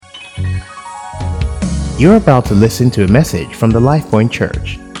You're about to listen to a message from the LifePoint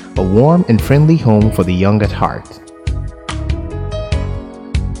Church, a warm and friendly home for the young at heart.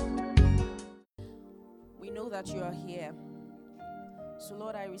 We know that you are here. So,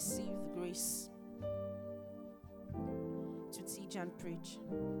 Lord, I receive the grace to teach and preach.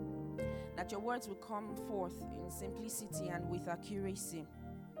 That your words will come forth in simplicity and with accuracy.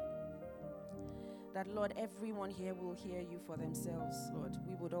 That, Lord, everyone here will hear you for themselves, Lord.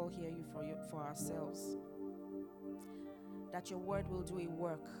 We would all hear you for ourselves. That your word will do a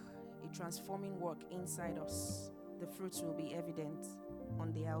work, a transforming work inside us. The fruits will be evident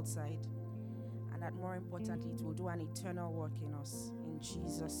on the outside. And that more importantly, it will do an eternal work in us. In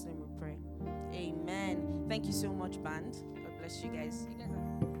Jesus' name we pray. Amen. Thank you so much, band. God bless you guys.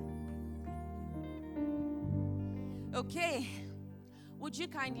 Okay. Would you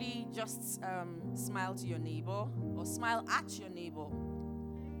kindly just smile to your neighbor or smile at your neighbor?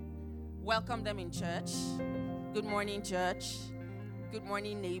 Welcome them in church. Good morning, church. Good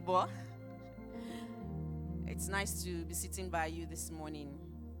morning, neighbor. It's nice to be sitting by you this morning.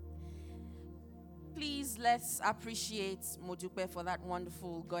 Please, let's appreciate Modupe for that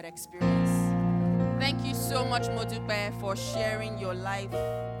wonderful God experience. Thank you so much, Modupe, for sharing your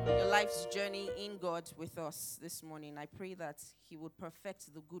life's journey in God with us this morning. I pray that He would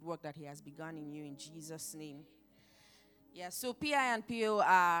perfect the good work that He has begun in you in Jesus' name. Yeah, so PI and PO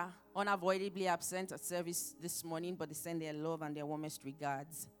are unavoidably absent at service this morning, but they send their love and their warmest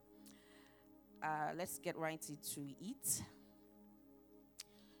regards. Let's get right into it.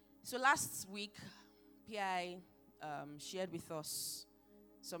 So last week, PI shared with us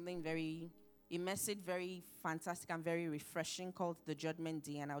something a message very fantastic and very refreshing called the Judgment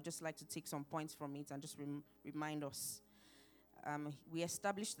Day, and I would just like to take some points from it and just remind us. We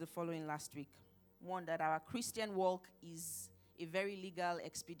established the following last week. One, that our Christian walk is a very legal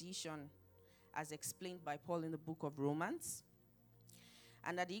expedition, as explained by Paul in the book of Romans,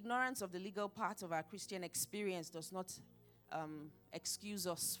 and that the ignorance of the legal part of our Christian experience does not excuse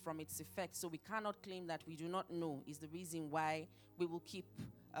us from its effects. So we cannot claim that we do not know is the reason why we will keep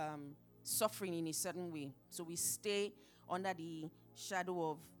suffering in a certain way. So we stay under the shadow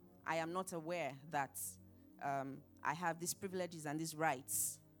of, I am not aware that I have these privileges and these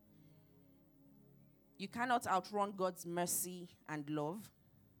rights. You cannot outrun God's mercy and love.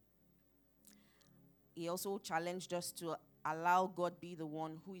 He also challenged us to allow God be the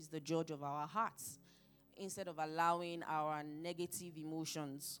one who is the judge of our hearts, instead of allowing our negative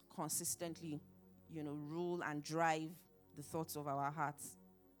emotions consistently, rule and drive the thoughts of our hearts.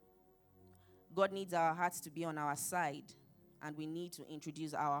 God needs our hearts to be on our side, and we need to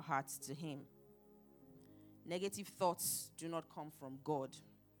introduce our hearts to Him. Negative thoughts do not come from God.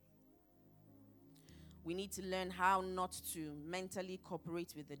 We need to learn how not to mentally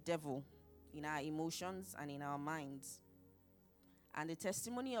cooperate with the devil in our emotions and in our minds. And the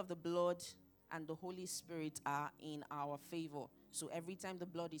testimony of the blood and the Holy Spirit are in our favor. So every time the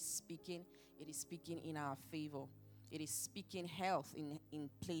blood is speaking, it is speaking in our favor. It is speaking health in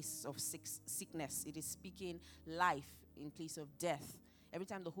place of sickness. It is speaking life in place of death. Every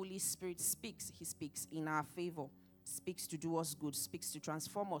time the Holy Spirit speaks, He speaks in our favor. Speaks to do us good, speaks to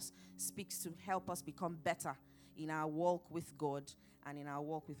transform us, speaks to help us become better in our walk with God and in our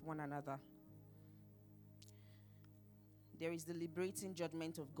walk with one another. There is the liberating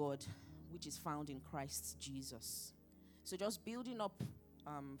judgment of God, which is found in Christ Jesus. So just building up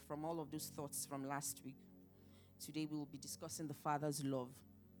from all of those thoughts from last week, today we will be discussing the Father's love.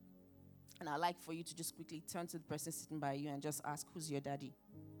 And I'd like for you to just quickly turn to the person sitting by you and just ask, who's your daddy?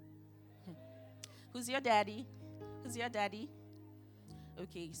 Who's your daddy? Who's your daddy?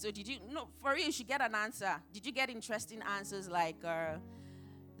 Okay, so for you should get an answer. Did you get interesting answers like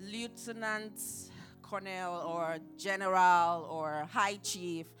lieutenant, colonel, or general, or high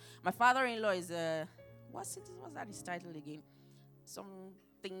chief? My father-in-law is what's that his title again?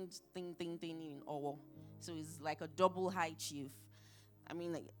 Something in Owo. So he's like a double high chief. I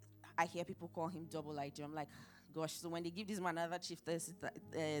mean, like, I hear people call him double IG. I'm like, gosh, so when they give this man another chief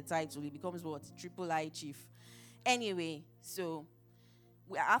title, he becomes what? Triple high chief. Anyway, so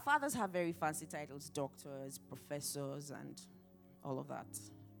our fathers have very fancy titles, doctors, professors, and all of that.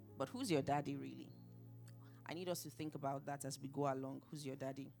 But who's your daddy really? I need us to think about that as we go along. Who's your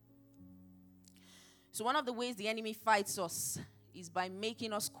daddy? So one of the ways the enemy fights us is by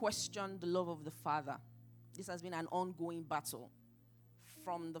making us question the love of the Father. This has been an ongoing battle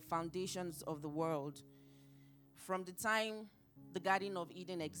from the foundations of the world. From the time the Garden of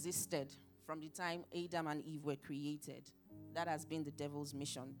Eden existed, from the time Adam and Eve were created, that has been the devil's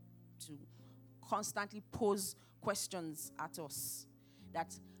mission, to constantly pose questions at us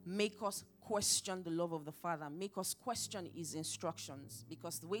that make us question the love of the Father, make us question his instructions.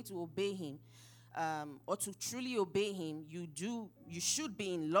 Because the way to obey him, or to truly obey him, you should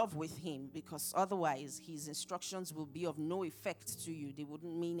be in love with him, because otherwise his instructions will be of no effect to you. They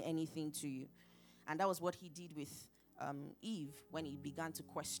wouldn't mean anything to you. And that was what he did with Eve when he began to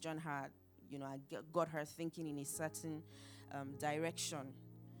question her. I got her thinking in a certain direction.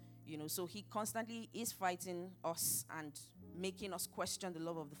 So he constantly is fighting us and making us question the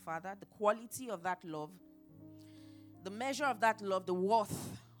love of the Father, the quality of that love, the measure of that love, the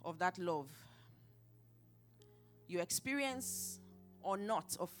worth of that love. Your experience or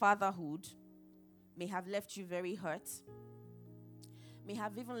not of fatherhood may have left you very hurt, may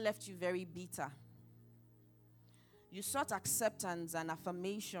have even left you very bitter. You sought acceptance and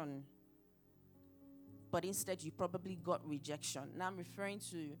affirmation, but instead you probably got rejection. Now I'm referring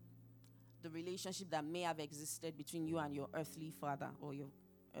to the relationship that may have existed between you and your earthly father or your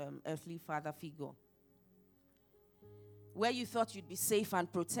earthly father figure. Where you thought you'd be safe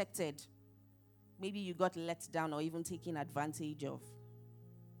and protected, maybe you got let down or even taken advantage of.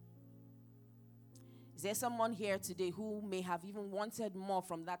 Is there someone here today who may have even wanted more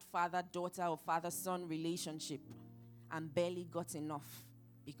from that father-daughter or father-son relationship and barely got enough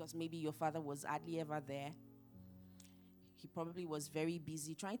because maybe your father was hardly ever there? He probably was very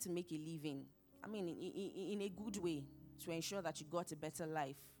busy trying to make a living. I mean, in a good way, to ensure that you got a better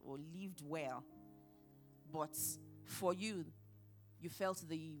life or lived well. But for you, you felt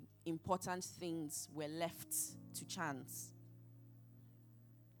the important things were left to chance.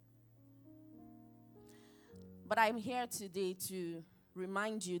 But I'm here today to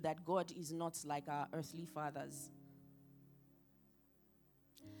remind you that God is not like our earthly fathers.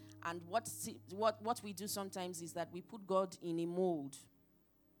 And what we do sometimes is that we put God in a mold.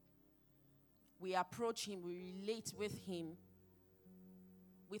 We approach him, we relate with him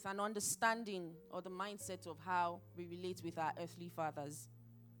with an understanding or the mindset of how we relate with our earthly fathers.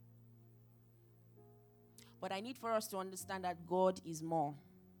 But I need for us to understand that God is more.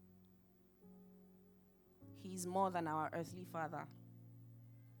 He is more than our earthly father.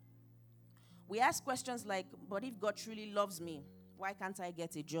 We ask questions like, but if God truly loves me, why can't I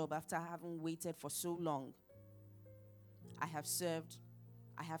get a job after having waited for so long? I have served.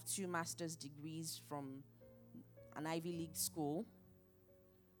 I have 2 master's degrees from an Ivy League school,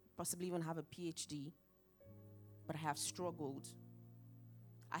 possibly even have a PhD, but I have struggled.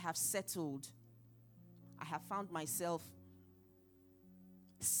 I have settled. I have found myself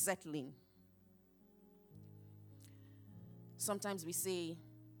settling. Sometimes we say,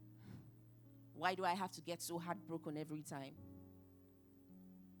 why do I have to get so heartbroken every time?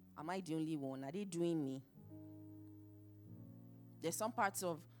 Am I the only one? Are they doing me? There's some parts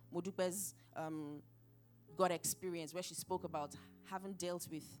of Modupe's God experience where she spoke about having dealt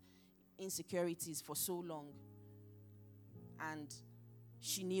with insecurities for so long. And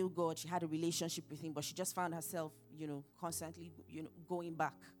she knew God, she had a relationship with him, but she just found herself, constantly, going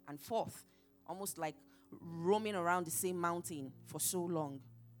back and forth, almost like roaming around the same mountain for so long.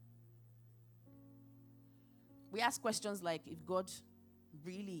 We ask questions like, if God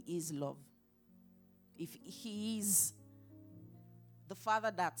really is love, if he is the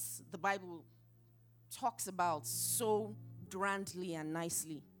Father that the Bible talks about so grandly and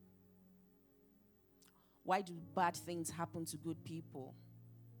nicely, why do bad things happen to good people?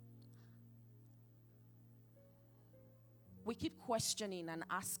 We keep questioning and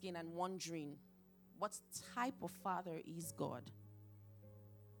asking and wondering, what type of father is God?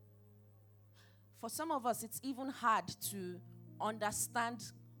 For some of us, it's even hard to understand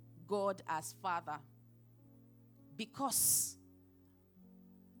God as Father because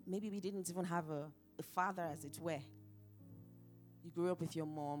maybe we didn't even have a father, as it were. You grew up with your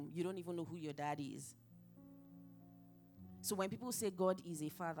mom. You don't even know who your dad is. So when people say God is a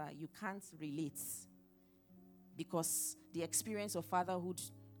father, you can't relate because the experience of fatherhood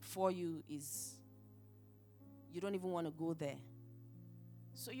for you is, you don't even want to go there.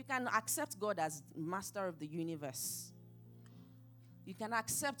 So you can accept God as master of the universe. You can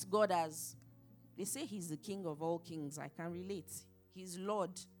accept God as, they say he's the king of all kings. I can relate. He's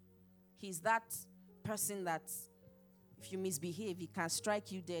Lord. He's that person that if you misbehave, he can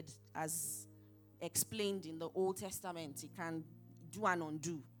strike you dead, as explained in the Old Testament. He can do and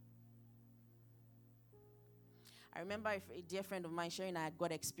undo. I remember a dear friend of mine sharing a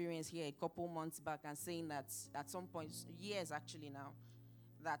God experience here a couple months back and saying that at some point, years actually now,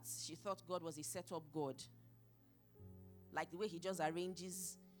 that she thought God was a set-up God. Like the way he just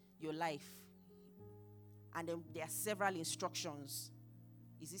arranges your life. And then there are several instructions.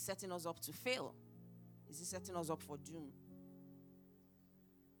 Is he setting us up to fail? Is he setting us up for doom?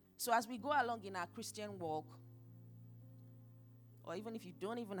 So as we go along in our Christian walk, or even if you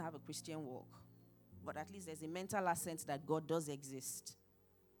don't even have a Christian walk, but at least there's a mental assent that God does exist,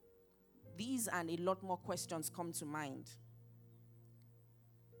 these and a lot more questions come to mind.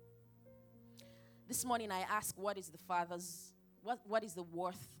 This morning I ask, what is the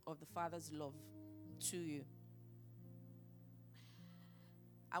worth of the Father's love to you?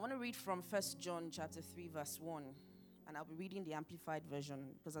 I want to read from 1 John chapter 3 verse 1, and I'll be reading the Amplified Version,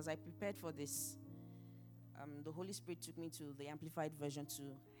 because as I prepared for this, the Holy Spirit took me to the Amplified Version to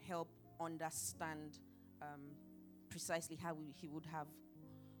help understand precisely how he would have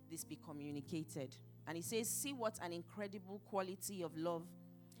this be communicated. And he says, see what an incredible quality of love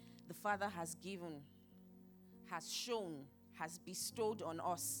the Father has given, has shown, has bestowed on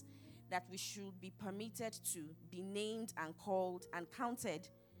us, that we should be permitted to be named and called and counted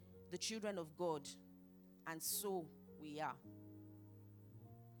the children of God. And so we are.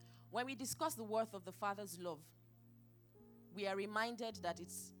 When we discuss the worth of the Father's love, we are reminded that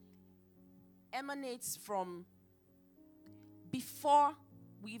it emanates from before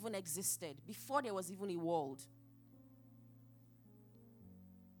we even existed, before there was even a world.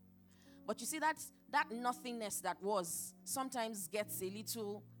 But you see, that nothingness that was sometimes gets a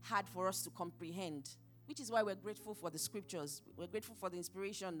little hard for us to comprehend, which is why we're grateful for the scriptures. We're grateful for the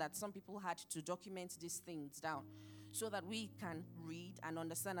inspiration that some people had to document these things down so that we can read and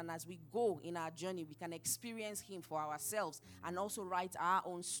understand. And as we go in our journey, we can experience Him for ourselves and also write our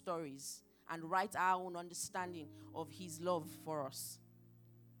own stories and write our own understanding of His love for us.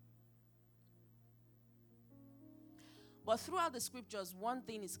 But throughout the scriptures, one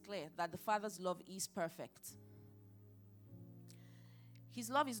thing is clear, that the Father's love is perfect. His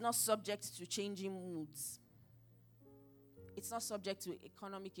love is not subject to changing moods. It's not subject to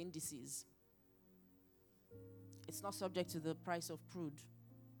economic indices. It's not subject to the price of crude.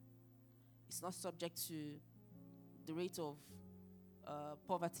 It's not subject to the rate of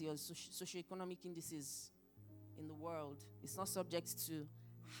poverty or socioeconomic indices in the world. It's not subject to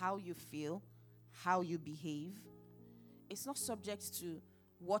how you feel, how you behave. It's not subject to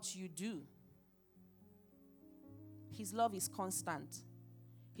what you do. His love is constant.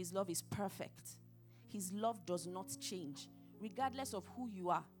 His love is perfect. His love does not change, regardless of who you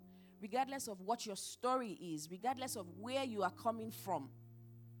are, regardless of what your story is, regardless of where you are coming from.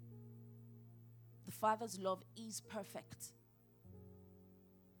 The Father's love is perfect.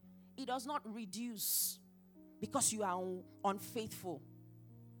 It does not reduce because you are unfaithful.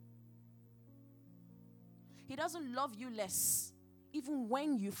 He doesn't love you less, even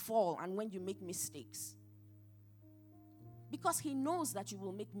when you fall and when you make mistakes. Because He knows that you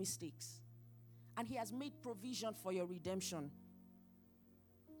will make mistakes. And He has made provision for your redemption.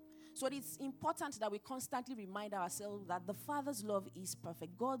 So it's important that we constantly remind ourselves that the Father's love is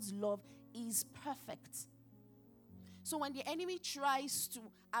perfect. God's love is perfect. So when the enemy tries to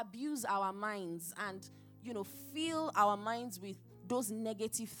abuse our minds and, fill our minds with those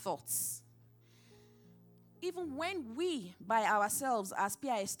negative thoughts, even when we, by ourselves, as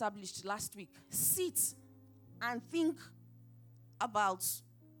Pia established last week, sit and think about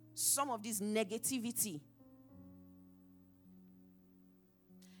some of this negativity,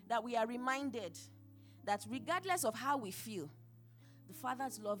 that we are reminded that regardless of how we feel, the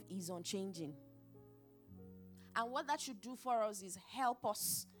Father's love is unchanging. And what that should do for us is help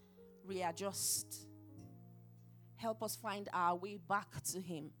us readjust, help us find our way back to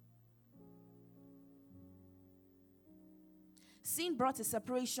Him. Sin brought a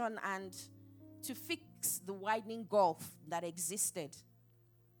separation, and to fix the widening gulf that existed,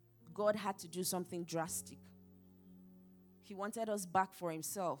 God had to do something drastic. He wanted us back for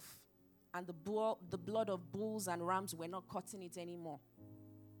Himself, and the blood of bulls and rams were not cutting it anymore.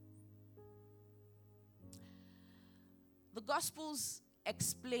 The Gospels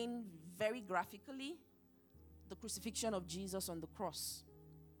explain very graphically the crucifixion of Jesus on the cross.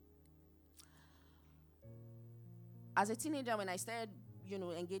 As a teenager, when I started,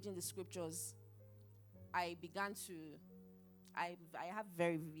 engaging the scriptures, I have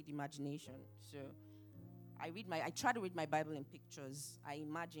very vivid imagination. So I try to read my Bible in pictures. I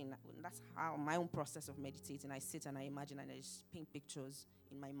imagine, that's how my own process of meditating. I sit and I imagine and I just paint pictures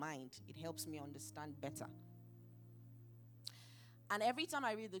in my mind. It helps me understand better. And every time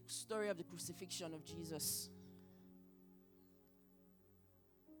I read the story of the crucifixion of Jesus,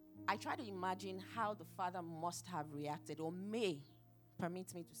 I try to imagine how the Father must have reacted, or may,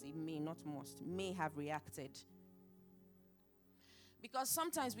 permit me to say may, not must, may have reacted. Because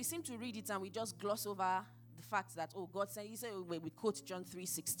sometimes we seem to read it and we just gloss over the fact that, God said, we quote John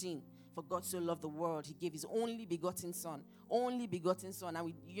 3:16, For God so loved the world, he gave his only begotten son. Only begotten son.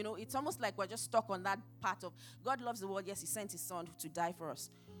 And it's almost like we're just stuck on that part of God loves the world. Yes, he sent his son to die for us.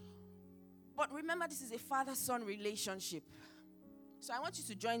 But remember, this is a father-son relationship. So I want you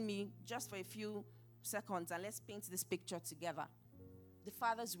to join me just for a few seconds and let's paint this picture together. The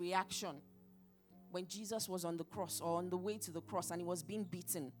father's reaction when Jesus was on the cross or on the way to the cross and he was being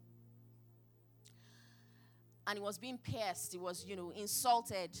beaten. And he was being pierced. He was,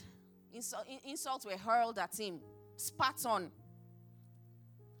 insulted. Insults were hurled at him. Spat on.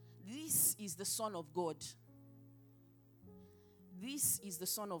 This is the Son of God. This is the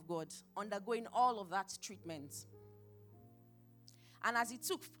Son of God undergoing all of that treatment. And as he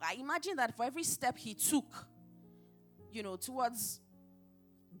took, I imagine that for every step he took, towards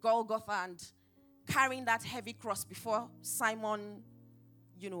Golgotha and carrying that heavy cross before Simon,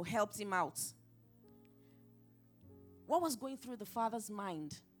 helped him out. What was going through the Father's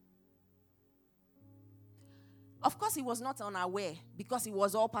mind? Of course, he was not unaware because it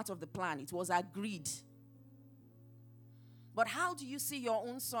was all part of the plan. It was agreed. But how do you see your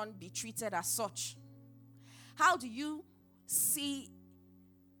own son be treated as such? How do you see...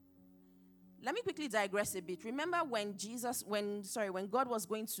 Let me quickly digress a bit. Remember when God was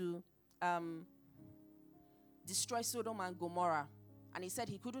going to destroy Sodom and Gomorrah, and he said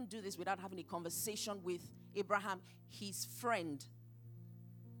he couldn't do this without having a conversation with Abraham, his friend.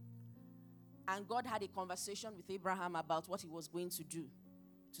 And God had a conversation with Abraham about what he was going to do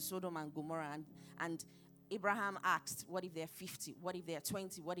to Sodom and Gomorrah. And Abraham asked, what if they're 50? What if they're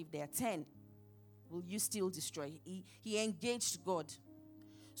 20? What if they're 10? Will you still destroy? He engaged God.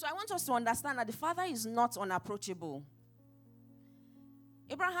 So I want us to understand that the Father is not unapproachable.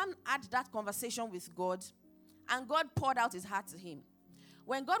 Abraham had that conversation with God, and God poured out his heart to him.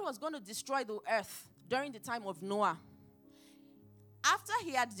 When God was going to destroy the earth during the time of Noah, after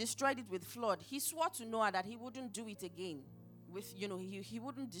he had destroyed it with flood, he swore to Noah that he wouldn't do it again. He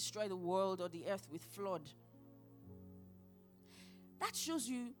wouldn't destroy the world or the earth with flood. That shows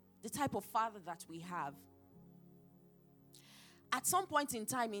you the type of Father that we have. At some point in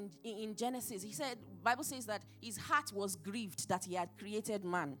time in Genesis, Bible says that his heart was grieved that he had created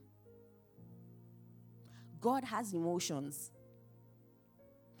man. God has emotions.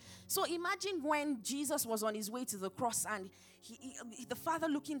 So imagine when Jesus was on his way to the cross and the Father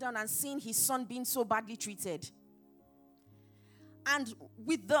looking down and seeing his son being so badly treated. And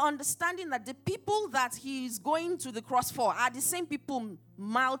with the understanding that the people that he is going to the cross for are the same people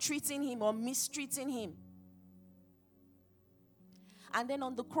maltreating him or mistreating him. And then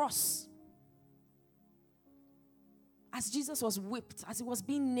on the cross, as Jesus was whipped, as he was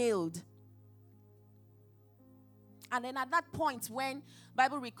being nailed, and then at that point when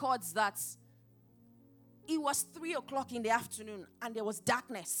Bible records that it was 3:00 in the afternoon and there was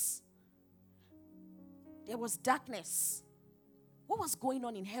darkness. There was darkness. What was going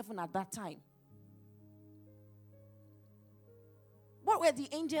on in heaven at that time? What were the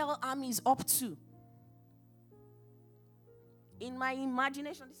angel armies up to? In my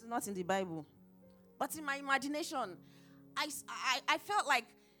imagination, this is not in the Bible, but in my imagination, I felt like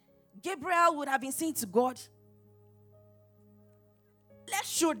Gabriel would have been saying to God, let's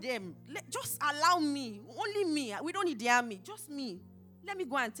show them. Just allow me. Only me. We don't need the army. Just me. Let me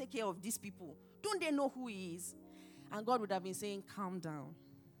go and take care of these people. Don't they know who he is? And God would have been saying, calm down.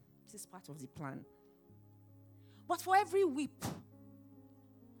 This is part of the plan. But for every whip,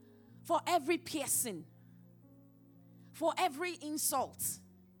 for every piercing, for every insult,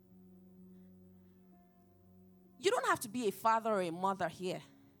 you don't have to be a father or a mother here.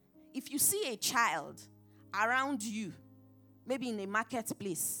 If you see a child around you, maybe in a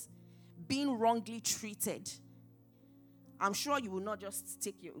marketplace, being wrongly treated, I'm sure you will not just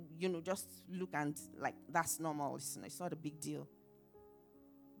take just look and like, that's normal. It's not a big deal.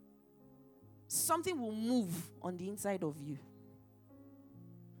 Something will move on the inside of you.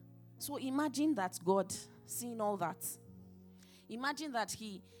 So imagine that God seeing all that. Imagine that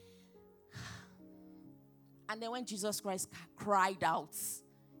and then when Jesus Christ cried out,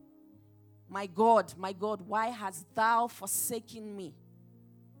 my God, why hast thou forsaken me?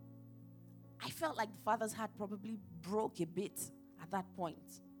 I felt like the Father's heart probably broke a bit at that point.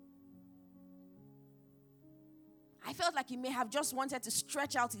 I felt like he may have just wanted to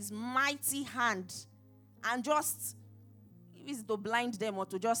stretch out his mighty hand and just, is to blind them or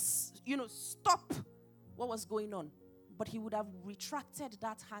to just, stop what was going on. But he would have retracted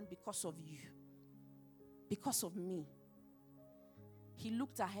that hand because of you, because of me. He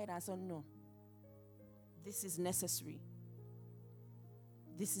looked ahead and said, no, this is necessary.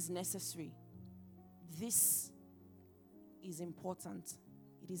 This is necessary. This is important.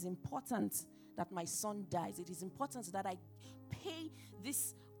 It is important that my son dies. It is important that I pay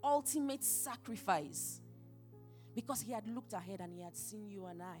this ultimate sacrifice. Because he had looked ahead and he had seen you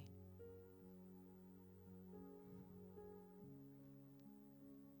and I.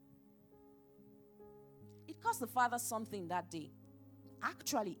 It cost the father something that day.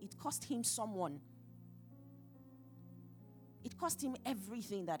 Actually, it cost him someone. It cost him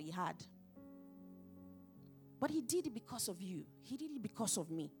everything that he had. But he did it because of you. He did it because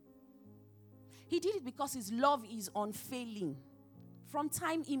of me. He did it because his love is unfailing from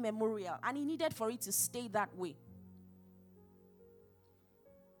time immemorial, and he needed for it to stay that way.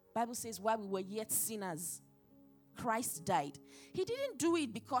 Bible says, while we were yet sinners, Christ died. He didn't do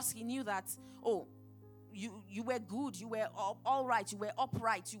it because he knew that, oh, you were good, you were all right, you were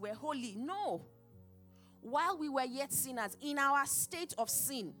upright, you were holy. No. While we were yet sinners, in our state of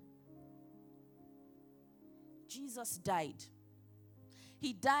sin, Jesus died.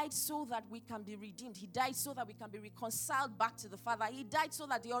 He died so that we can be redeemed. He died so that we can be reconciled back to the Father. He died so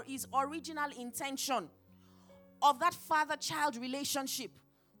that his original intention of that father-child relationship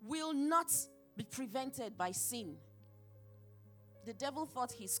will not be prevented by sin. The devil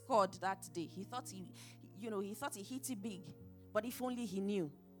thought he scored that day. He thought he hit it big. But if only he knew.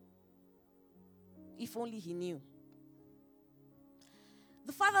 If only he knew.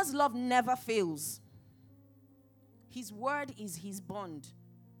 The Father's love never fails. His word is his bond.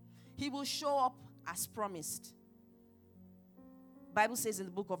 He will show up as promised. Bible says in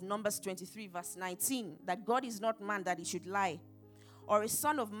the book of Numbers 23 verse 19 that God is not man that he should lie, or a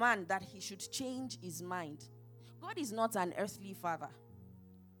son of man that he should change his mind. God is not an earthly father.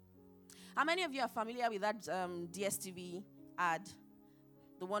 How many of you are familiar with that DSTV ad?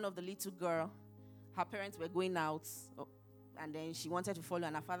 The one of the little girl. Her parents were going out, and then she wanted to follow,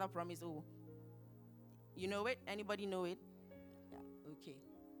 and her father promised, oh, you know it? Anybody know it? Yeah, okay.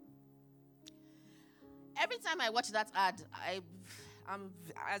 Every time I watch that ad, I'm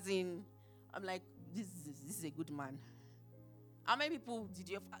like, this is a good man. How many people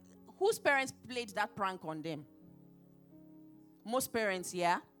whose parents played that prank on them? Most parents,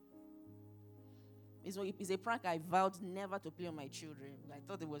 yeah? It's a prank I vowed never to play on my children. I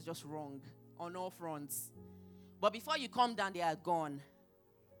thought it was just wrong on all fronts. But before you come down, they are gone.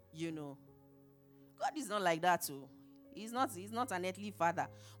 You know. God is not like that too. He's not an earthly father.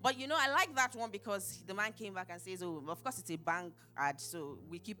 But I like that one because the man came back and says, oh, of course it's a bank ad, so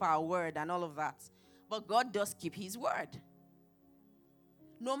we keep our word and all of that. But God does keep his word.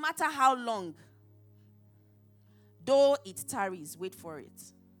 No matter how long, though it tarries, wait for it.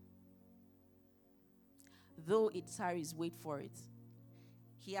 Though it tarries, wait for it.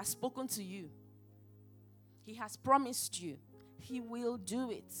 He has spoken to you. He has promised you. He will do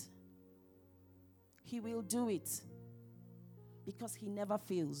it. He will do it. Because he never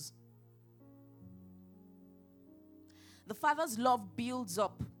fails. The Father's love builds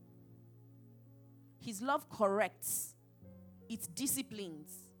up. His love corrects. It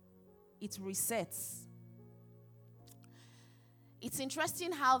disciplines. It resets. It's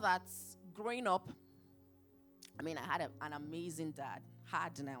interesting how that growing up, I had an amazing dad.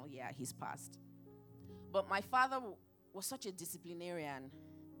 Had now, yeah, he's passed. But my father was such a disciplinarian.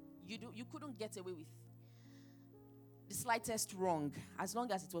 You couldn't get away with the slightest wrong as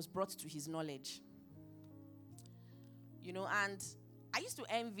long as it was brought to his knowledge. And I used to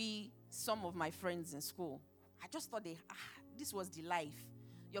envy some of my friends in school. I just thought this was the life.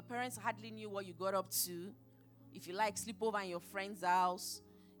 Your parents hardly knew what you got up to. If you sleep over in your friend's house,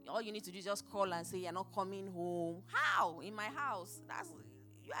 all you need to do is just call and say you're not coming home. How? In my house?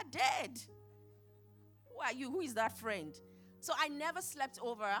 You are dead. Who are you? Who is that friend? So I never slept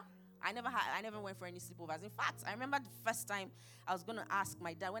over. I never went for any sleepovers. In fact, I remember the first time I was going to ask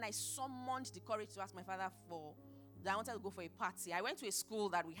my dad, when I summoned the courage to ask my father that I wanted to go for a party. I went to a school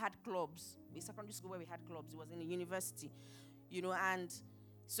that we had clubs, a secondary school where we had clubs. It was in a university, and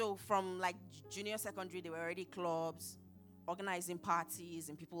so from junior secondary, there were already clubs, organizing parties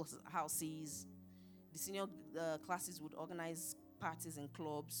in people's houses. The senior classes would organize parties in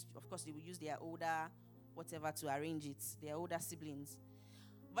clubs. Of course, they would use their older whatever to arrange it, their older siblings.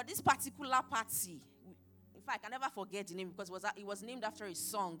 But this particular party, in fact, I can never forget the name because it was named after a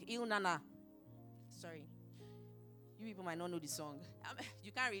song, Il Nana. Sorry. You people might not know the song.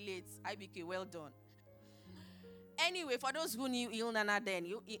 You can't relate. IBK, well done. Anyway, for those who knew Il Nana then,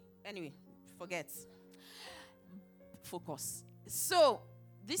 anyway, forget. Focus. So,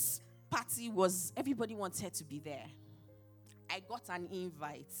 this party everybody wanted to be there. I got an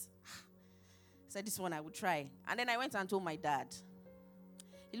invite. Said this one I would try. And then I went and told my dad.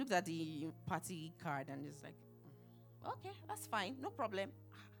 He looked at the party card and he's like, okay, that's fine, no problem.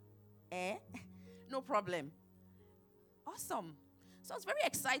 No problem. Awesome. So I was very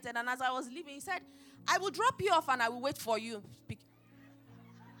excited. And as I was leaving, he said, I will drop you off and I will wait for you.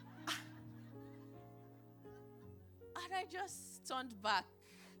 And I just turned back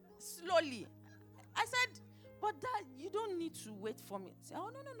slowly. I said, but Dad, you don't need to wait for me. He said,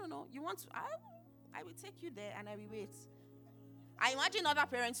 oh, no. You want to? I will take you there and I will wait. I imagine other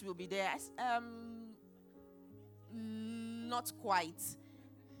parents will be there. Not quite.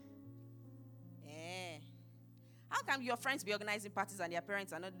 How can your friends be organizing parties and their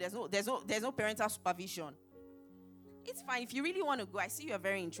parents are not? There's no parental supervision. It's fine. If you really want to go, I see you are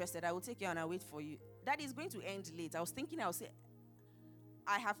very interested. I will take you and I'll wait for you. That is going to end late. I was thinking I will say,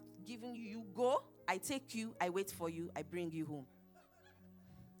 I have given you, you go, I take you, I wait for you, I bring you home.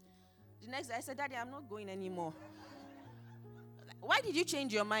 The next day I said, Daddy, I'm not going anymore. Why did you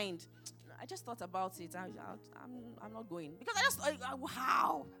change your mind? I just thought about it. I'm not going. Because I just thought,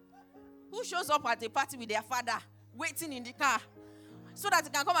 how? Who shows up at a party with their father, waiting in the car, so that he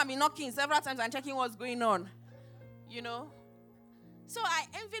can come and be knocking several times and checking what's going on? You know? So I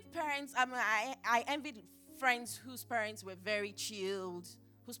envied parents. I envied friends whose parents were very chilled,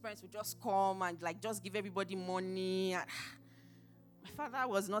 whose parents would just come and just give everybody money. And my father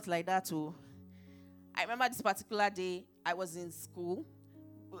was not like that too. I remember this particular day, I was in school.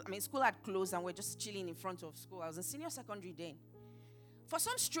 School had closed and we're just chilling in front of school. I was in senior secondary then. For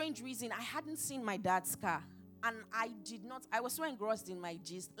some strange reason, I hadn't seen my dad's car. And I was so engrossed in my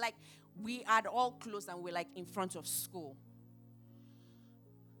gist. We had all closed and we're in front of school.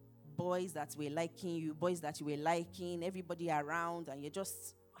 Boys that were liking you, boys that you were liking, everybody around, and you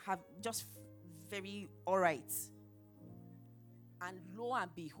just very all right. And lo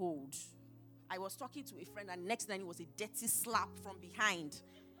and behold, I was talking to a friend, and next thing it was a dirty slap from behind.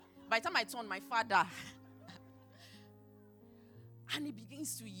 By the time I turned, my father, and he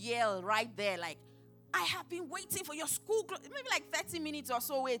begins to yell right there, I have been waiting for your school, maybe 30 minutes or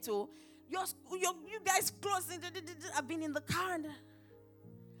so wait, you guys closing, I've been in the car, and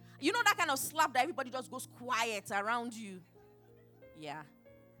you know that kind of slap that everybody just goes quiet around you. Yeah.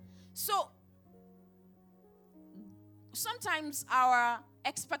 So, sometimes our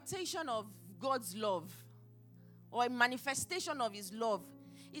expectation of God's love or a manifestation of his love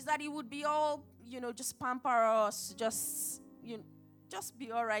is that he would be all, just pamper us, just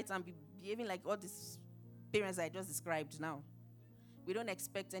be all right and be behaving like all these parents I just described now. We don't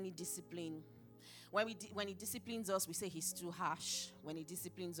expect any discipline. When he disciplines us, we say he's too harsh. When he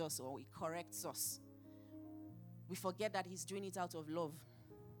disciplines us or he corrects us, we forget that he's doing it out of love.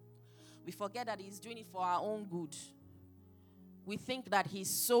 We forget that he's doing it for our own good. We think that he's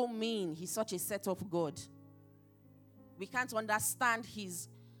so mean. He's such a set-up God. We can't understand his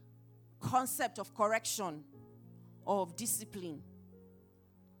concept of correction or of discipline.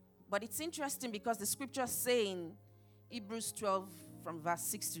 But it's interesting because the scriptures say in Hebrews 12 from verse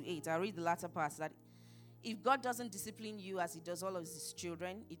 6 to 8, I'll read the latter part, that if God doesn't discipline you as he does all of his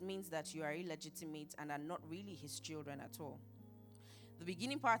children, it means that you are illegitimate and are not really his children at all. The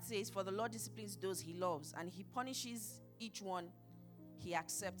beginning part says, for the Lord disciplines those he loves, and he punishes each one he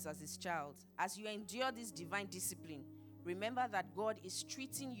accepts as his child. As you endure this divine discipline, remember that God is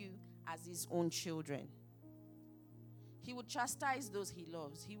treating you as his own children. He will chastise those he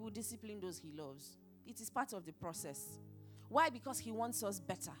loves. He will discipline those he loves. It is part of the process. Why? Because he wants us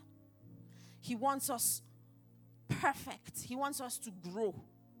better. He wants us perfect. He wants us to grow.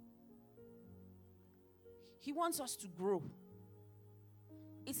 He wants us to grow.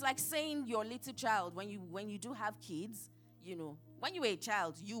 It's like saying your little child, when you do have kids, when you were a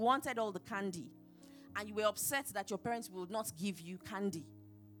child, you wanted all the candy. And you were upset that your parents would not give you candy.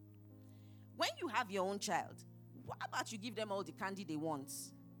 When you have your own child, what about you give them all the candy they want?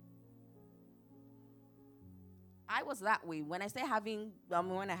 I was that way. When I started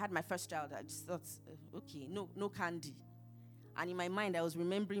when I had my first child, I just thought, okay, no candy. And in my mind, I was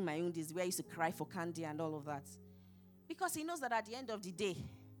remembering my own days where I used to cry for candy and all of that. Because he knows that at the end of the day,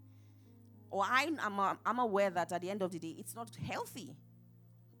 or I'm aware that at the end of the day, it's not healthy.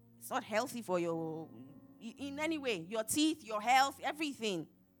 It's not healthy for in any way, your teeth, your health, everything.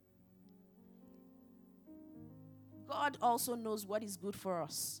 God also knows what is good for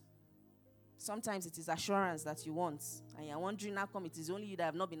us. Sometimes it is assurance that you want. And you're wondering how come it is only you that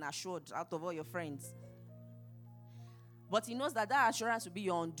have not been assured out of all your friends. But he knows that assurance will be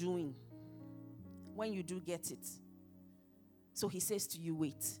your undoing when you do get it. So he says to you,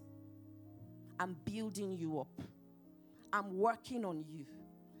 wait. I'm building you up. I'm working on you.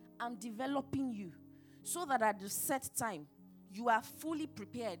 I'm developing you so that at the set time, you are fully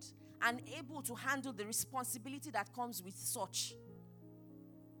prepared and able to handle the responsibility that comes with such.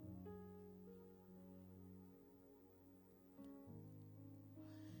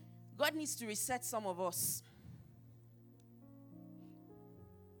 God needs to reset some of us.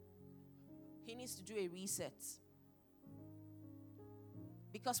 He needs to do a reset.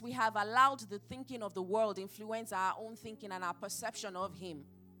 Because we have allowed the thinking of the world influence our own thinking and our perception of Him.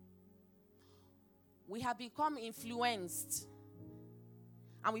 We have become influenced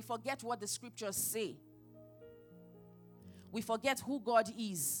and we forget what the scriptures say. We forget who God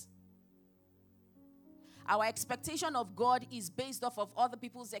is. Our expectation of God is based off of other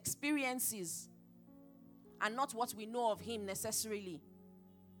people's experiences and not what we know of Him necessarily.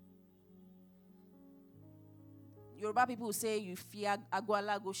 Yoruba people say you fear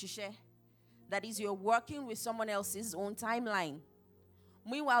agwala go shishe. That is, you're working with someone else's own timeline.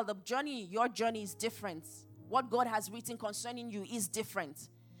 Meanwhile, your journey is different. What God has written concerning you is different.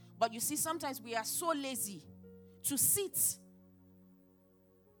 But you see, sometimes we are so lazy to sit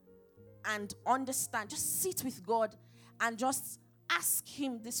and understand. Just sit with God and just ask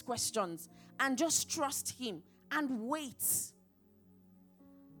Him these questions and just trust Him and wait.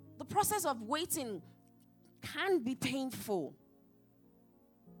 The process of waiting can be painful.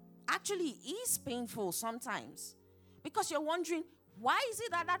 Actually, it is painful sometimes because you're wondering, why is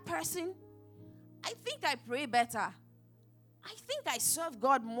it that person, I think I pray better. I think I serve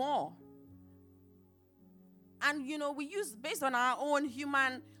God more. And, we use, based on our own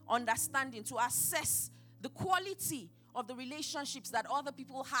human understanding, to assess the quality of the relationships that other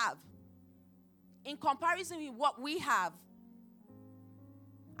people have in comparison with what we have.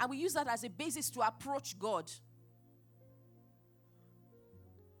 And we use that as a basis to approach God.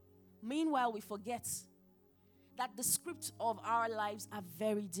 Meanwhile, we forget that the script of our lives are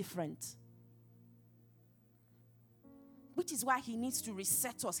very different. Which is why He needs to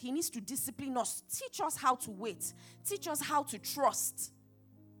reset us. He needs to discipline us, teach us how to wait, teach us how to trust,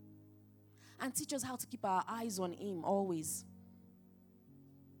 and teach us how to keep our eyes on Him always.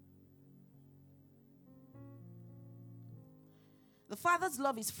 The Father's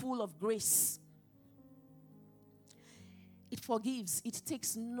love is full of grace. It forgives. It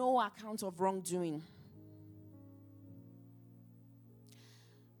takes no account of wrongdoing.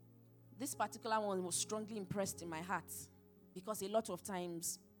 This particular one was strongly impressed in my heart because a lot of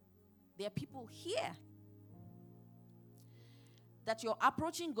times there are people here that your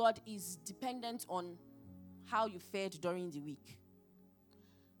approaching God is dependent on how you fared during the week.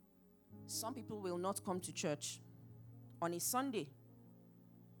 Some people will not come to church on a Sunday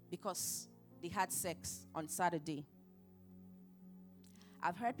because they had sex on Saturday.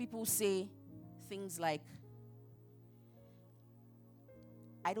 I've heard people say things like,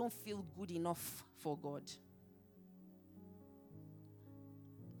 I don't feel good enough for God.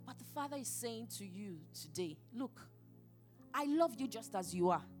 But the Father is saying to you today, look, I love you just as you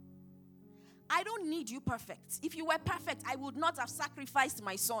are. I don't need you perfect. If you were perfect, I would not have sacrificed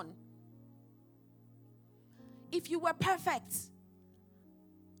my son. If you were perfect,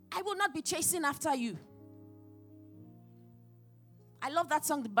 I will not be chasing after you. I love that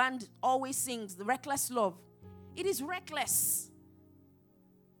song the band always sings, The Reckless Love. It is reckless.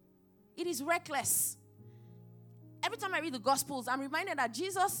 It is reckless. Every time I read the Gospels, I'm reminded that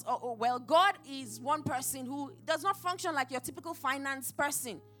Jesus, God is one person who does not function like your typical finance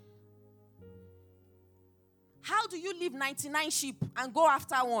person. How do you leave 99 sheep and go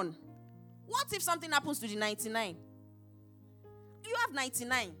after one? What if something happens to the 99? You have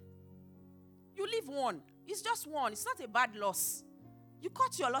 99. You leave one. It's just one. It's not a bad loss. You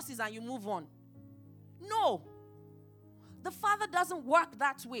cut your losses and you move on. No. The Father doesn't work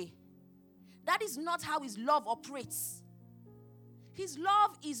that way. That is not how His love operates. His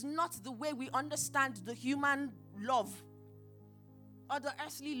love is not the way we understand the human love or the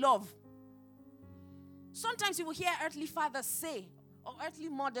earthly love. Sometimes you will hear earthly fathers say, or earthly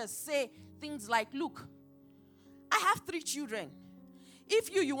mothers say things like, look, I have 3 children.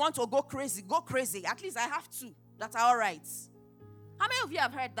 If you want to go crazy, go crazy. At least I have 2 that are all right. How many of you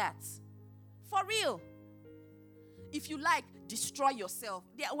have heard that? For real. If you like, destroy yourself.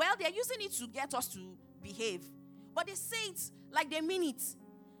 They're using it to get us to behave. But they say it like they mean it.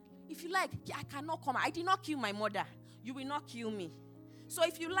 If you like, I cannot come. I did not kill my mother. You will not kill me. So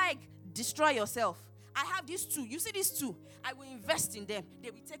if you like, destroy yourself. I have these 2. You see these 2? I will invest in them. They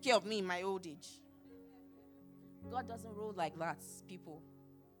will take care of me in my old age. God doesn't roll like that, people.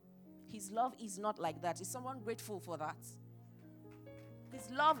 His love is not like that. Is someone grateful for that? His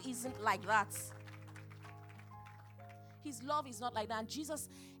love isn't like that. His love is not like that. And Jesus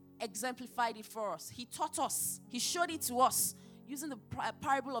exemplified it for us. He taught us. He showed it to us using the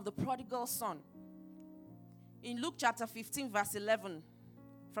parable of the prodigal son. In Luke chapter 15, verse 11,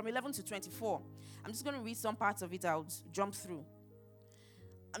 from 11 to 24. I'm just going to read some parts of it. I'll jump through.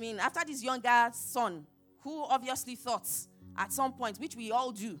 after this younger son, who obviously thought at some point, which we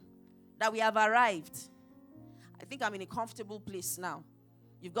all do, that we have arrived. I think I'm in a comfortable place now.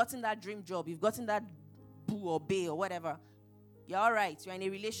 You've gotten that dream job. You've gotten that boo or bae or whatever. You're all right. You're in a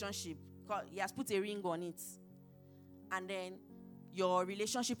relationship. He has put a ring on it. And then your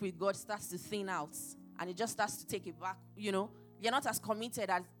relationship with God starts to thin out. And it just starts to take it back. You're not as committed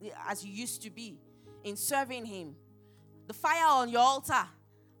as you used to be in serving Him. The fire on your altar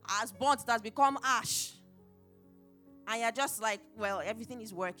has burnt. It has become ash. And you're just like, well, everything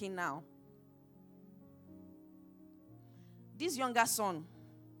is working now. This younger son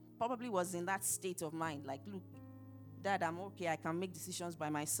probably was in that state of mind. Like, look, Dad, I'm okay. I can make decisions by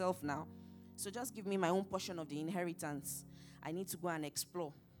myself now. So just give me my own portion of the inheritance. I need to go and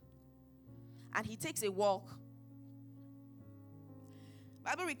explore. And he takes a walk.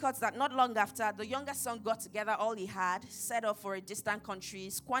 Bible records that not long after, the younger son got together all he had, set off for a distant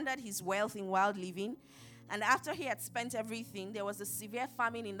country, squandered his wealth in wild living. And after he had spent everything, there was a severe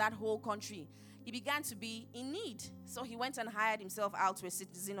famine in that whole country. He began to be in need. So he went and hired himself out to a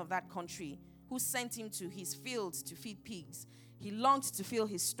citizen of that country who sent him to his fields to feed pigs. He longed to fill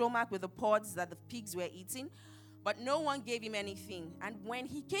his stomach with the pods that the pigs were eating, but no one gave him anything. And when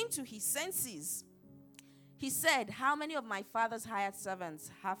he came to his senses, he said, how many of my father's hired servants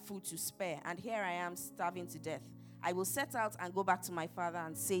have food to spare? And here I am starving to death. I will set out and go back to my father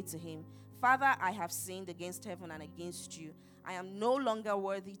and say to him, Father, I have sinned against heaven and against you. I am no longer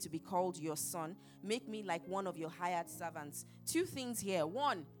worthy to be called your son. Make me like one of your hired servants. Two things here.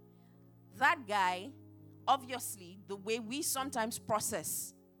 One, that guy, obviously, the way we sometimes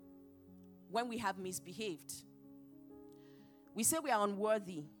process when we have misbehaved, we say we are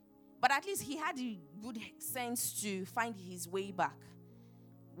unworthy. But at least he had the good sense to find his way back.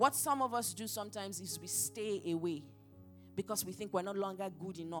 What some of us do sometimes is we stay away because we think we're no longer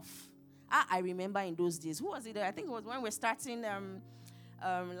good enough. I remember in those days. Who was it? I think it was when we were starting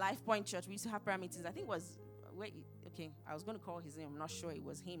Life Point Church. We used to have prayer meetings. I think it was, I was going to call his name. I'm not sure it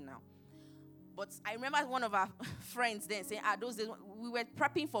was him now. But I remember one of our friends then saying, those days, we were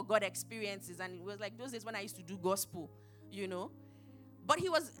prepping for God experiences. And it was like those days when I used to do gospel, But he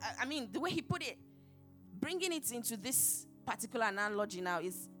was, the way he put it, bringing it into this particular analogy now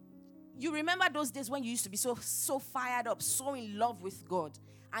is, you remember those days when you used to be so fired up, so in love with God,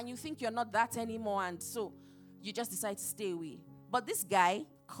 and you think you're not that anymore, and so you just decide to stay away. But this guy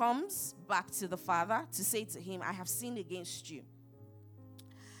comes back to the father to say to him, I have sinned against you.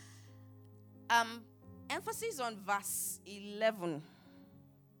 Emphasis on verse 11.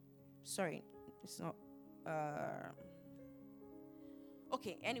 Sorry, it's not...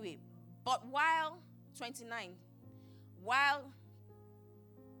 Okay, anyway. But while 29, I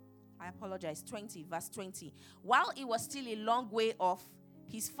apologize, 20, verse 20. While he was still a long way off,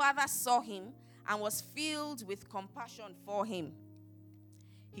 his father saw him and was filled with compassion for him.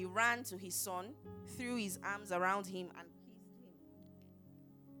 He ran to his son, threw his arms around him, and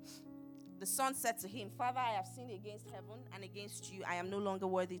kissed him. The son said to him, Father, I have sinned against heaven and against you. I am no longer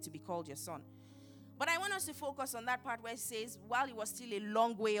worthy to be called your son. But I want us to focus on that part where it says, while he was still a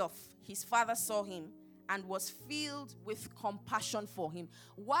long way off, his father saw him and was filled with compassion for him.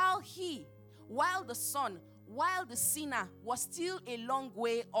 While the son, while the sinner was still a long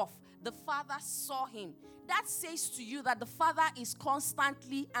way off, the father saw him. That says to you that the father is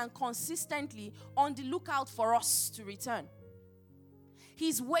constantly and consistently on the lookout for us to return.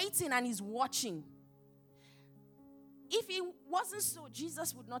 He's waiting and he's watching. If it wasn't so,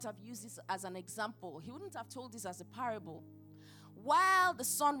 Jesus would not have used this as an example. He wouldn't have told this as a parable. While the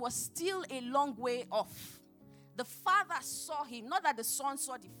son was still a long way off, the father saw him. Not that the son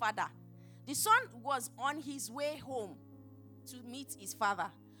saw the father. The son was on his way home to meet his father.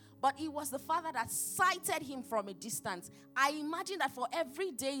 But it was the father that sighted him from a distance. I imagine that for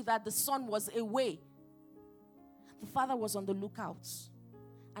every day that the son was away, the father was on the lookout.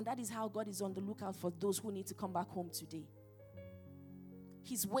 And that is how God is on the lookout for those who need to come back home today.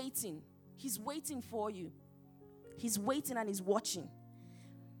 He's waiting. He's waiting for you. He's waiting and he's watching.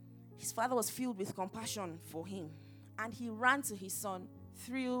 His father was filled with compassion for him. And he ran to his son,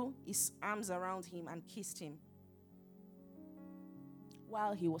 threw his arms around him and kissed him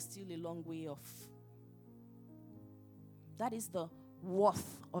while he was still a long way off. That is the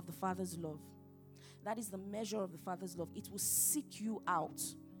worth of the Father's love. That is the measure of the Father's love. It will seek you out.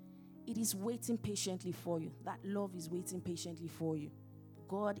 It is waiting patiently for you. That love is waiting patiently for you.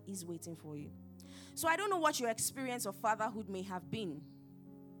 God is waiting for you. So I don't know what your experience of fatherhood may have been.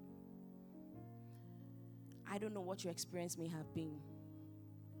 I don't know what your experience may have been.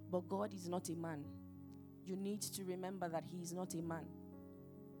 But God is not a man. You need to remember that he is not a man.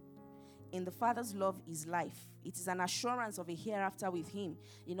 in the Father's love is life. It is an assurance of a hereafter with him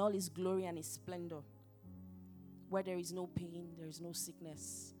in all his glory and his splendor, where there is no pain, there is no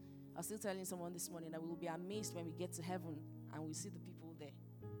sickness. I was still telling someone this morning that we will be amazed when we get to heaven and we see the people there.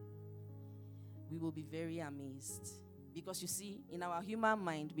 We will be very amazed. Because you see, in our human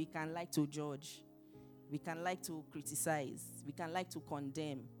mind, we can like to judge. We can like to criticize. We can like to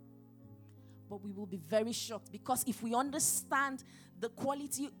condemn. But we will be very shocked, because if we understand the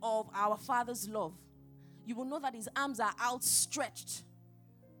quality of our Father's love, you will know that his arms are outstretched.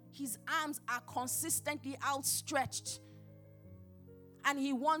 His arms are consistently outstretched. And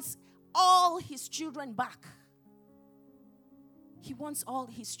he wants all his children back. He wants all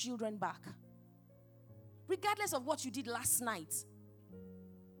his children back. Regardless of what you did last night,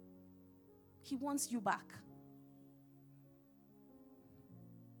 he wants you back.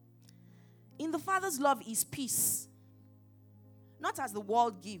 In the Father's love is peace. Not as the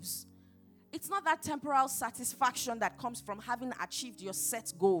world gives. It's not that temporal satisfaction that comes from having achieved your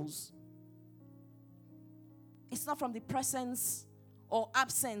set goals. It's not from the presence or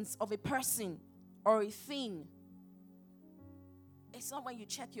absence of a person or a thing. It's not when you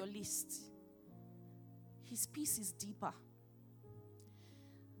check your list. His peace is deeper.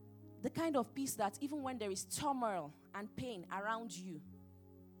 The kind of peace that even when there is turmoil and pain around you.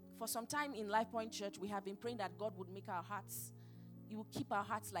 For some time in Life Point Church, we have been praying that God would make our hearts, he will keep our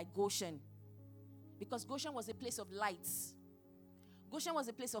hearts like Goshen. Because Goshen was a place of light. Goshen was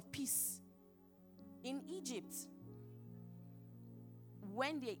a place of peace. In Egypt,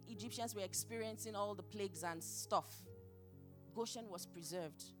 when the Egyptians were experiencing all the plagues and stuff, Goshen was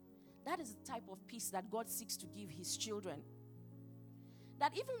preserved. That is the type of peace that God seeks to give his children.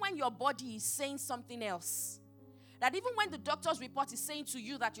 That even when your body is saying something else, that even when the doctor's report is saying to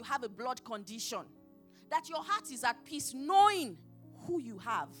you that you have a blood condition, that your heart is at peace knowing who you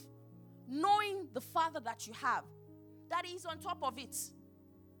have, knowing the Father that you have, that he's on top of it.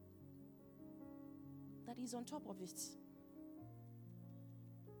 That he's on top of it.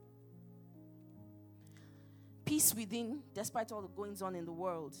 Peace within, despite all the goings on in the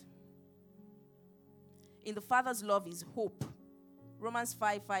world. In the Father's love is hope. Romans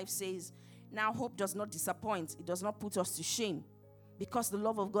 5:5 says, now hope does not disappoint. It does not put us to shame, because the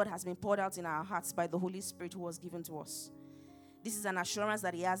love of God has been poured out in our hearts by the Holy Spirit who was given to us. This is an assurance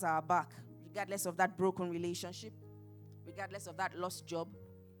that he has our back, regardless of that broken relationship, regardless of that lost job,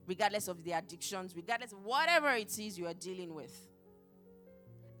 regardless of the addictions, regardless of whatever it is you are dealing with.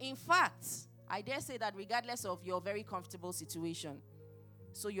 In fact, I dare say that regardless of your very comfortable situation,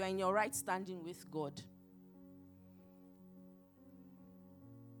 so you are in your right standing with God.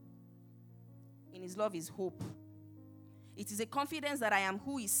 In his love is hope. It is a confidence that I am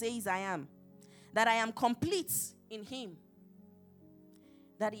who he says I am, that I am complete in him,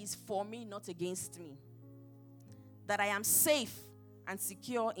 that he is for me, not against me, that I am safe and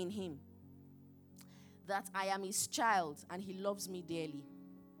secure in him, that I am his child and he loves me dearly.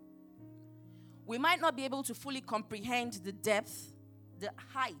 We might not be able to fully comprehend the depth, the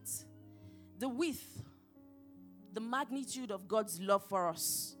height, the width, the magnitude of God's love for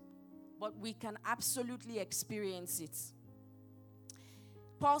us, but we can absolutely experience it.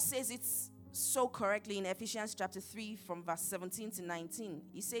 Paul says it so correctly in Ephesians chapter 3 from verse 17 to 19.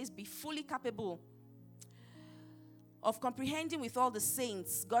 He says, be fully capable of comprehending with all the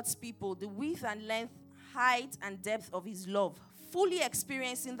saints, God's people, the width and length, height and depth of his love, fully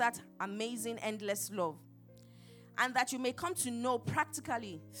experiencing that amazing, endless love. And that you may come to know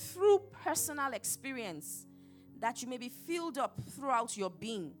practically through personal experience, that you may be filled up throughout your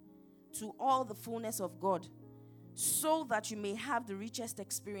being to all the fullness of God, so that you may have the richest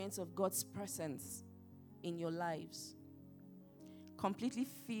experience of God's presence in your lives. Completely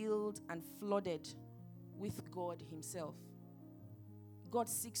filled and flooded with God himself. God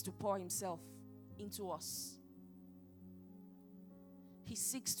seeks to pour himself into us. He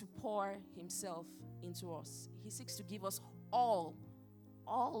seeks to pour himself into us. He seeks to give us all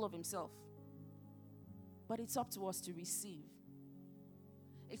of himself. But it's up to us to receive.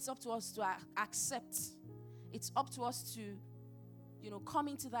 It's up to us to accept. It's up to us to, come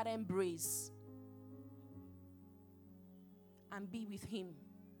into that embrace and be with him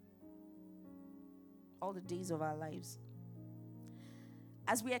all the days of our lives.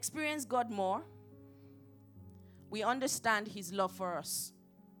 As we experience God more, we understand his love for us.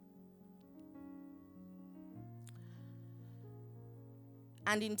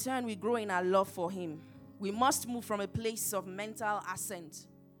 And in turn, we grow in our love for him. We must move from a place of mental assent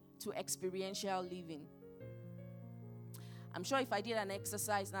to experiential living. I'm sure if I did an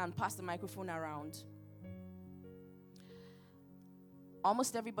exercise now and passed the microphone around,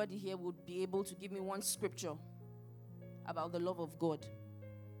 Almost everybody here would be able to give me one scripture about the love of God.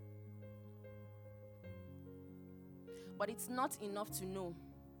 But it's not enough to know.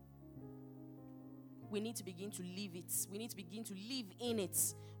 We need to begin to live it. We need to begin to live in it.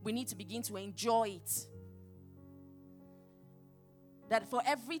 We need to begin to enjoy it. That for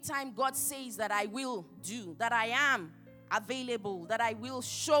every time God says that I will do, that I am available, that I will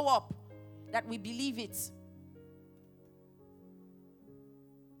show up, that we believe it.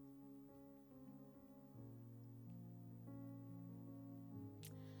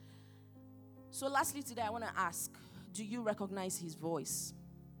 So lastly today, I want to ask, do you recognize his voice?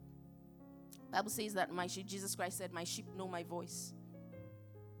 The Bible says that my sheep, Jesus Christ said, my sheep know my voice.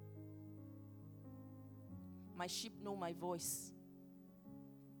 My sheep know my voice.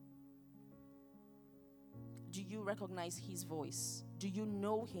 Do you recognize his voice? Do you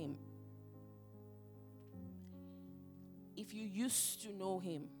know him? If you used to know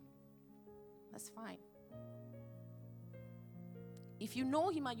him, that's fine. If you know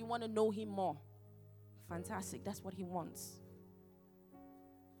him and you want to know him more, fantastic. That's what he wants.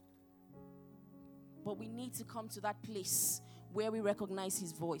 But we need to come to that place where we recognize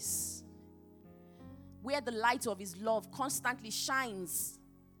his voice, where the light of his love constantly shines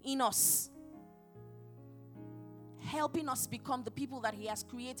in us, helping us become the people that he has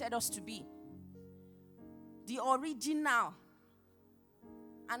created us to be. The original.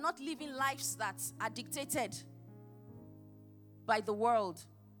 And not living lives that are dictated by the world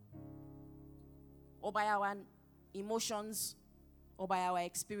or by our emotions or by our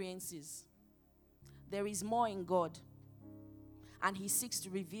experiences. There is more in God, and he seeks to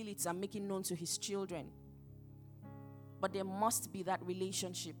reveal it and make it known to his children. But there must be that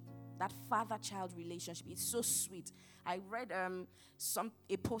relationship, that father-child relationship. It's so sweet. I read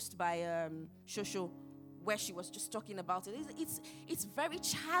a post by Shosho where she was just talking about it. It's very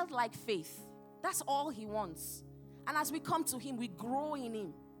childlike faith. That's all he wants. And as we come to him, we grow in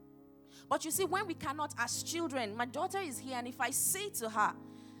him. But you see, when we cannot, as children, my daughter is here, and if I say to her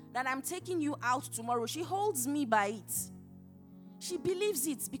that I'm taking you out tomorrow, she holds me by it. She believes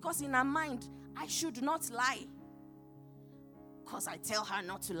it because in her mind, I should not lie. Because I tell her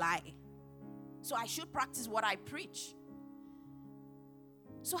not to lie. So I should practice what I preach.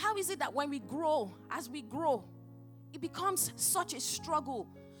 So how is it that when we grow, as we grow, it becomes such a struggle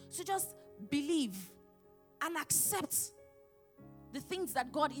to just believe and accept the things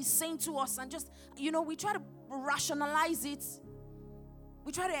that God is saying to us, and just, we try to rationalize it.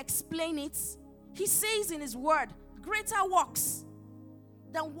 We try to explain it. He says in his word, greater works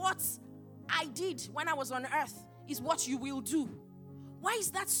than what I did when I was on earth is what you will do. Why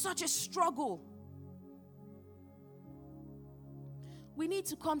is that such a struggle? We need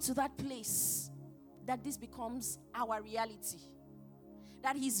to come to that place that this becomes our reality.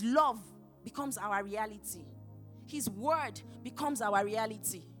 That his love becomes our reality. His word becomes our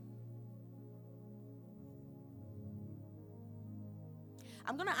reality.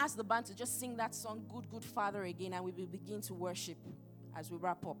 I'm going to ask the band to just sing that song, Good, Good Father, again, and we will begin to worship as we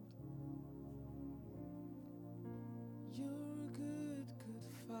wrap up. You're a good, good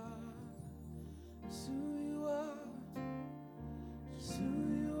Father. It's who you are. It's who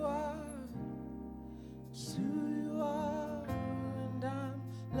you are. It's who you are. And I'm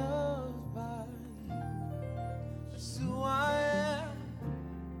loved by you. That's who I am.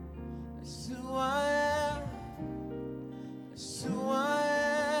 That's who I am. That's who I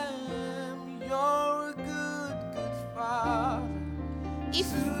am. You're a good, good Father. If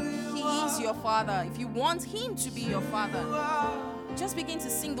he is your father, if you want him to be your father, just begin to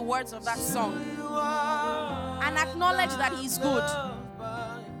sing the words of that song and acknowledge that he is good.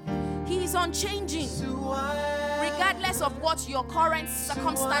 He is unchanging, regardless of what your current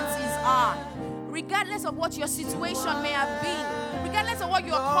circumstances are, regardless of what your situation may have been, regardless of what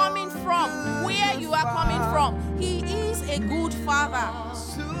you are coming from, where you are coming from. He is a good father,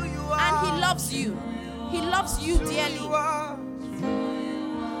 and he loves you. He loves you dearly.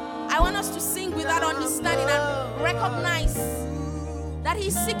 I want us to sing with that understanding and recognize that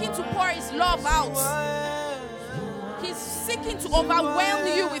he's seeking to pour his love out. He's seeking to overwhelm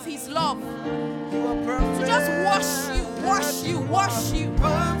you with his love. To just wash you, wash you, wash you.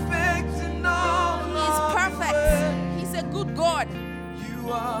 He's perfect. He's a good God. You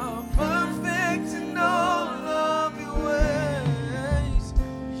are perfect in all of your ways.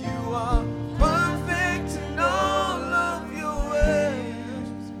 You are perfect in all of your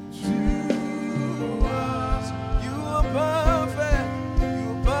ways. You are perfect. You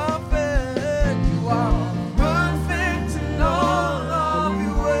are perfect. You are perfect in all of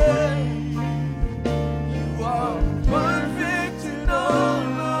your ways. You are perfect in all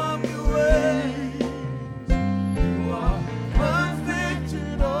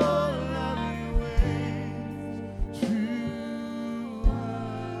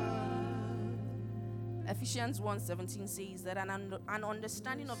Ephesians 1:17 says that an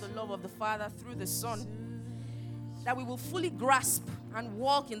understanding of the love of the Father through the Son, that we will fully grasp and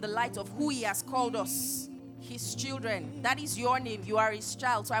walk in the light of who He has called us, His children. That is your name. You are His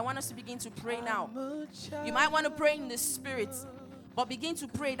child. So I want us to begin to pray now. You might want to pray in the Spirit, but begin to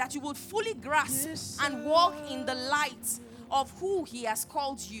pray that you will fully grasp and walk in the light of who He has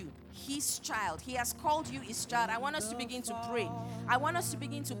called you, His child. He has called you His child. I want us to begin to pray. I want us to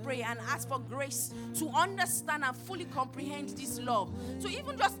begin to pray and ask for grace to understand and fully comprehend this love. To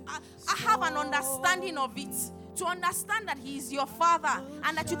even just have an understanding of it. To understand that He is your Father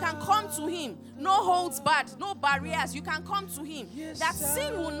and that you can come to Him. No holds barred, no barriers. You can come to Him. That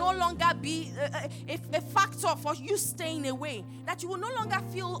sin will no longer be a factor for you staying away. That you will no longer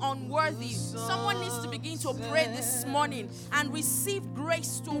feel unworthy. Someone needs to begin to pray this morning and receive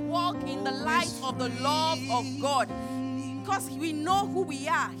grace to walk in the light of the love of God. Because we know who we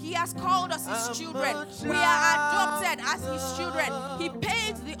are. He has called us His children. We are adopted as His children. He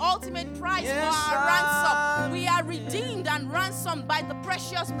paid the ultimate price for our ransom. We are redeemed and ransomed by the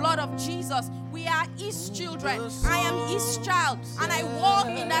precious blood of Jesus. We are His children. I am His child. And I walk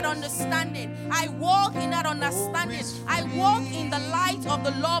in that understanding. I walk in that understanding. I walk in the light of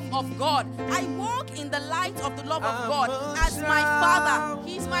the love of God. I walk in the light of the love of God as my Father.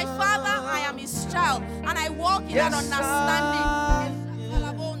 He is my Father. I am His child. And I walk in that understanding.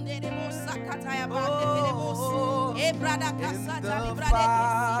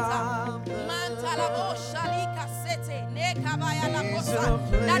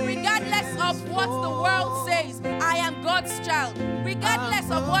 That regardless of what the world says, I am God's child.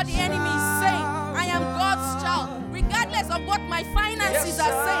 Regardless of what the enemy is saying, I am God's child. Regardless of what my finances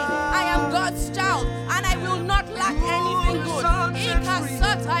are saying, I am God's child. And I will not lack anything good.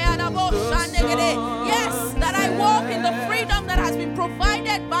 Yes, that I walk in the freedom that has been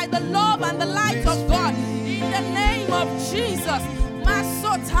provided by the love and the light of God. In the name of Jesus.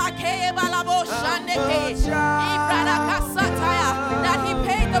 That He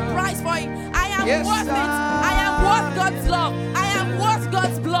paid the price for it. I am worth it. I am worth God's love. I am worth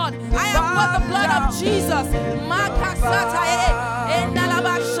God's blood. I am worth the blood of Jesus.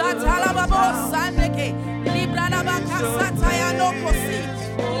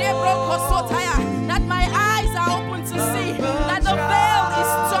 That my eyes are open to see that the veil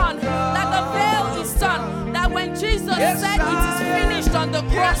is torn. That the veil is torn. That when Jesus said it is finished on the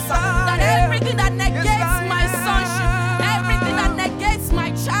cross, that everything that negates my sonship, everything that negates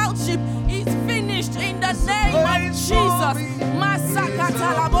my childship is finished in the name of Jesus. Masakata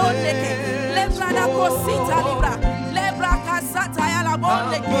labondeke, lebrada kosita libra, lebra kasata ya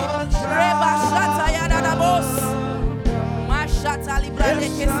labondeke, reba shata ya dadabos, mashata libra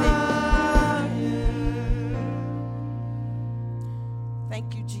dekese. Thank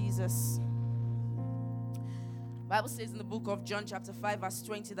you, Jesus. Bible says in the book of John chapter 5 verse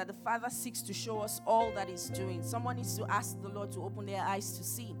 20 that the Father seeks to show us all that He's doing. Someone needs to ask the Lord to open their eyes to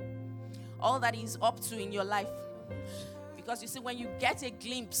see all that He's up to in your life. Because you see, when you get a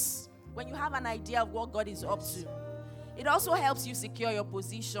glimpse, when you have an idea of what God is up to, it also helps you secure your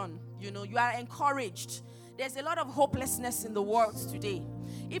position. You know, you are encouraged. There's a lot of hopelessness in the world today.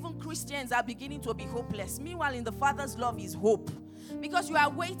 Even Christians are beginning to be hopeless. Meanwhile, in the Father's love is hope. Because you are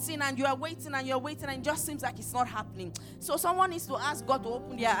waiting and you are waiting and you are waiting and it just seems like it's not happening. So someone needs to ask God to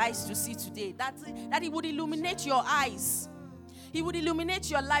open their eyes to see today. That He would illuminate your eyes. He would illuminate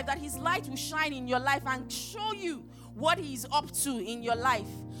your life. That His light will shine in your life and show you what He is up to in your life.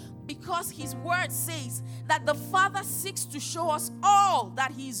 Because His word says that the Father seeks to show us all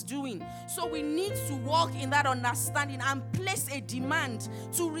that He is doing. So we need to walk in that understanding and place a demand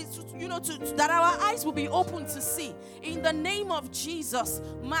that our eyes will be open to see. In the name of Jesus.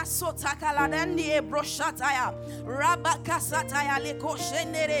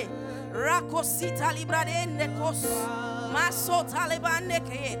 Rakosita librade kos maso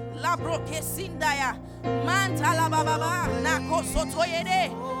talebande labroke sindaya mantala baba nakoso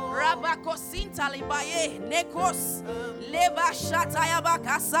toyede rabako sintalibaye nekos leba shataya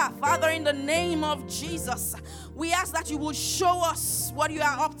bakasa. Father, in the name of Jesus, we ask that you will show us what you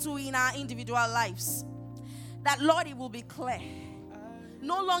are up to in our individual lives. That, Lord, it will be clear.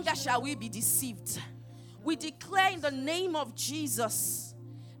 No longer shall we be deceived. We declare in the name of Jesus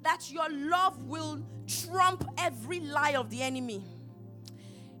that your love will trump every lie of the enemy.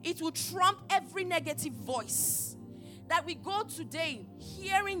 It will trump every negative voice. That we go today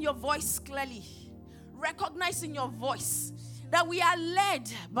hearing your voice clearly, recognizing your voice, that we are led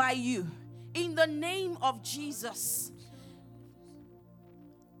by you in the name of Jesus.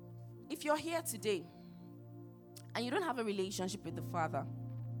 If you're here today and you don't have a relationship with the Father,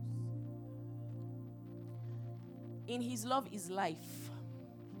 In his love is life.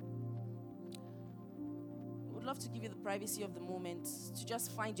 I would love to give you the privacy of the moment to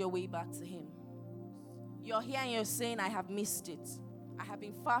just find your way back to him. You're here and you're saying, I have missed it. I have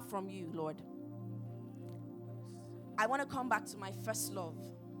been far from you, Lord. I want to come back to my first love.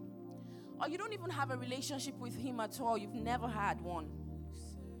 Or you don't even have a relationship with him at all. You've never had one.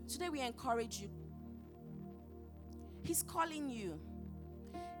 Today we encourage you. He's calling you.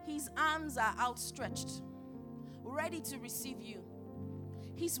 His arms are outstretched, ready to receive you.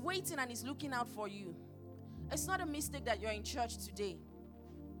 He's waiting and he's looking out for you. It's not a mistake that you're in church today.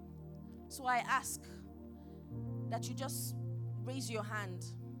 So I ask that you just raise your hand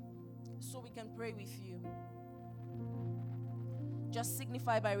so we can pray with you. Just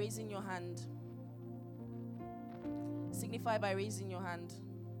signify by raising your hand. Signify by raising your hand.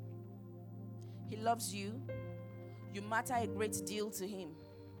 He loves you. You matter a great deal to him.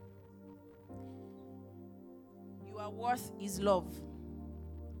 You are worth his love.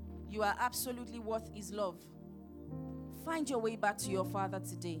 You are absolutely worth his love. Find your way back to your Father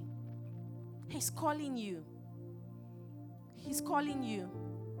today. He's calling you. He's calling you.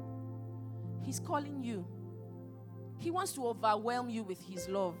 He's calling you. He wants to overwhelm you with his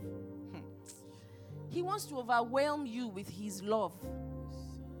love. He wants to overwhelm you with his love.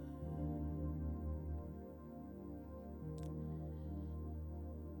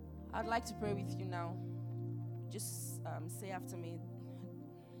 I'd like to pray with you now. Just say after me.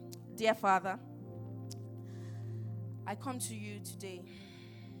 Dear Father, I come to you today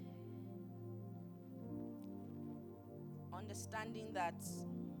understanding that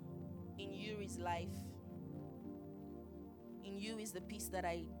in you is life. In you is the peace that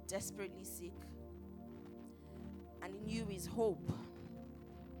I desperately seek. And in you is hope.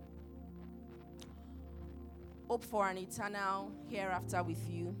 Hope for an eternal hereafter with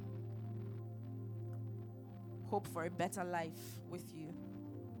you. Hope for a better life with you.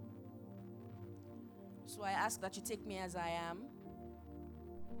 So I ask that you take me as I am.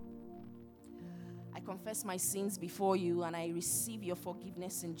 I confess my sins before you and I receive your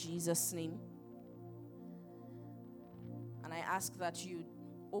forgiveness in Jesus' name. And I ask that you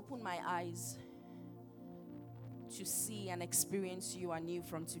open my eyes to see and experience you anew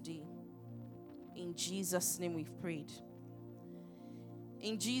from today. In Jesus' name we've prayed.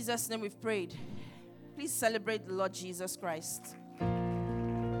 In Jesus' name we've prayed. Please celebrate the Lord Jesus Christ.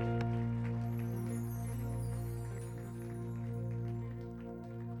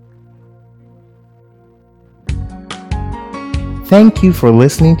 Thank you for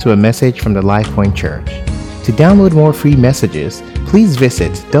listening to a message from the LifePoint Church. To download more free messages, please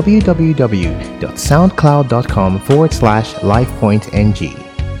visit www.soundcloud.com/LifePointNG.